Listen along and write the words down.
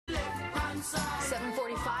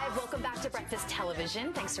7:45. Welcome back to Breakfast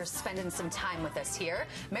Television. Thanks for spending some time with us here.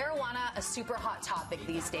 Marijuana, a super hot topic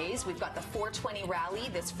these days. We've got the 420 rally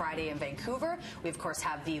this Friday in Vancouver. We, of course,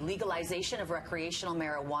 have the legalization of recreational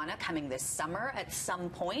marijuana coming this summer at some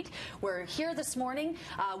point. We're here this morning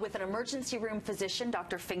with an emergency room physician,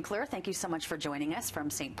 Dr. Finkler. Thank you so much for joining us from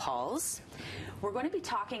St. Paul's. We're going to be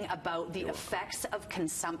talking about the effects of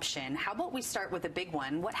consumption. How about we start with a big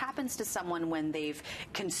one? What happens to someone when they've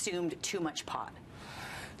consumed too much pot?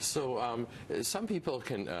 So some people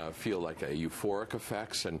can feel like a euphoric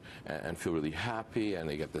effects and feel really happy, and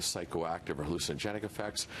they get this psychoactive or hallucinogenic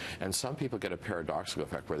effects. And some people get a paradoxical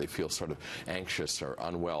effect where they feel sort of anxious or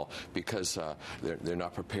unwell because they're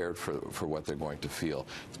not prepared for what they're going to feel.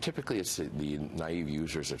 Typically, it's the naive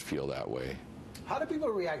users that feel that way. How do people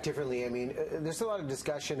react differently? I mean, there's a lot of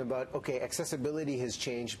discussion about, okay, accessibility has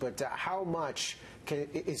changed, but how much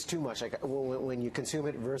is too much, like when you consume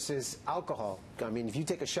it versus alcohol? I mean, if you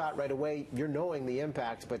take a shot right away, you're knowing the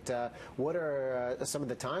impact, but what are some of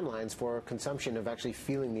the timelines for consumption of actually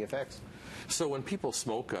feeling the effects? So when people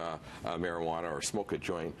smoke marijuana or smoke a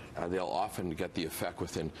joint, they'll often get the effect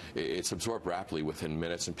within, it's absorbed rapidly within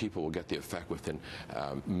minutes, and people will get the effect within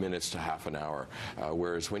minutes to half an hour.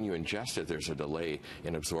 Whereas when you ingest it, there's a delay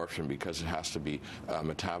in absorption because it has to be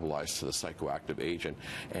metabolized to the psychoactive agent,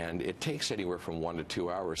 and it takes anywhere from 1 to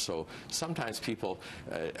 2 hours. So sometimes people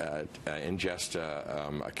ingest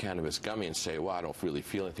a cannabis gummy and say, well, I don't really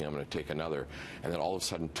feel anything, I'm going to take another. And then all of a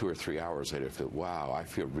sudden, 2 or 3 hours later, feel, wow, I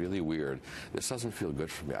feel really weird. This doesn't feel good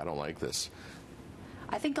for me. I don't like this.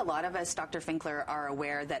 I think a lot of us, Dr. Finkler, are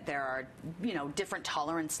aware that there are, different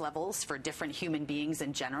tolerance levels for different human beings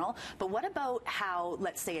in general. But what about how,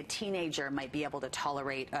 let's say, a teenager might be able to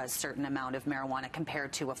tolerate a certain amount of marijuana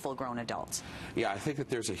compared to a full-grown adult? Yeah, I think that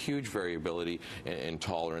there's a huge variability in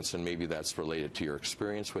tolerance, and maybe that's related to your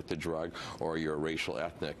experience with the drug or your racial,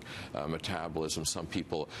 ethnic metabolism. Some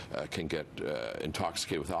people can get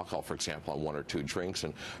intoxicated with alcohol, for example, on 1 or 2 drinks,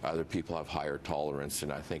 and other people have higher tolerance,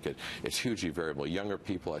 and I think it's hugely variable. Younger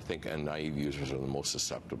people, I think, and naive users are the most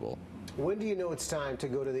susceptible. When do you know it's time to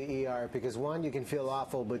go to the ER? Because 1, you can feel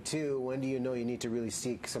awful, but 2, when do you know you need to really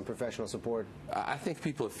seek some professional support? I think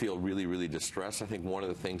people feel really, really distressed. I think one of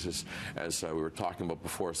the things is, as we were talking about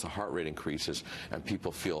before, is the heart rate increases and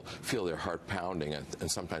people feel their heart pounding,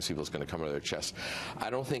 and sometimes people's going to come out of their chest. I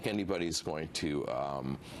don't think anybody's going to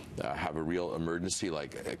have a real emergency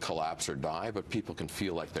like collapse or die, but people can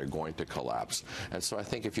feel like they're going to collapse. And so I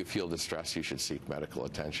think if you feel distressed, you should seek medical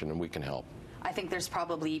attention, and we can help. I think there's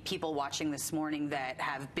probably people watching this morning that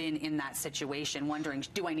have been in that situation wondering,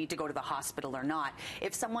 do I need to go to the hospital or not?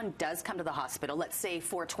 If someone does come to the hospital, let's say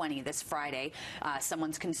 420 this Friday,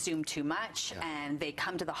 someone's consumed too much and they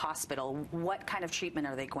come to the hospital, what kind of treatment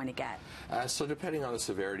are they going to get? So depending on the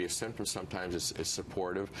severity of symptoms, sometimes it's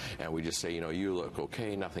supportive, and we just say, you look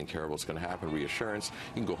okay, nothing terrible is going to happen, reassurance.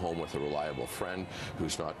 You can go home with a reliable friend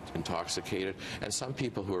who's not intoxicated. And some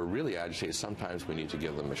people who are really agitated, sometimes we need to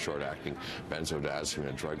give them a short-acting benzodiazepine,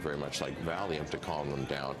 a drug very much like Valium, to calm them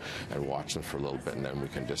down and watch them for a little bit, and then we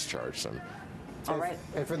can discharge them. All right.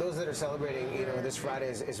 And for those that are celebrating, this Friday,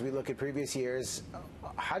 as we look at previous years,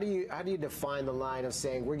 how do you define the line of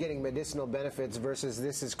saying we're getting medicinal benefits versus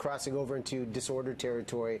this is crossing over into disorder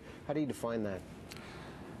territory? How do you define that?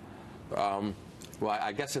 Well,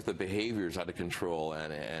 I guess if the behavior is out of control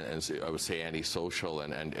and I would say antisocial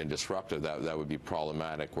and disruptive, that would be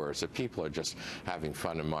problematic. Whereas if people are just having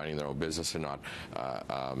fun and minding their own business and not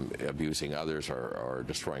abusing others or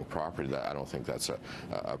destroying property, I don't think that's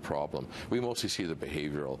a problem. We mostly see the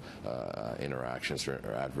behavioral interactions or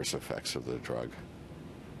adverse effects of the drug.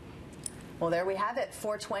 Well, there we have it.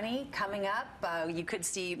 420 coming up. You could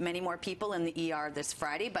see many more people in the ER this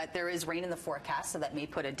Friday, but there is rain in the forecast, so that may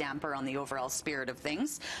put a damper on the overall spirit of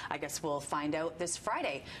things. I guess we'll find out this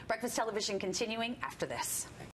Friday. Breakfast Television continuing after this.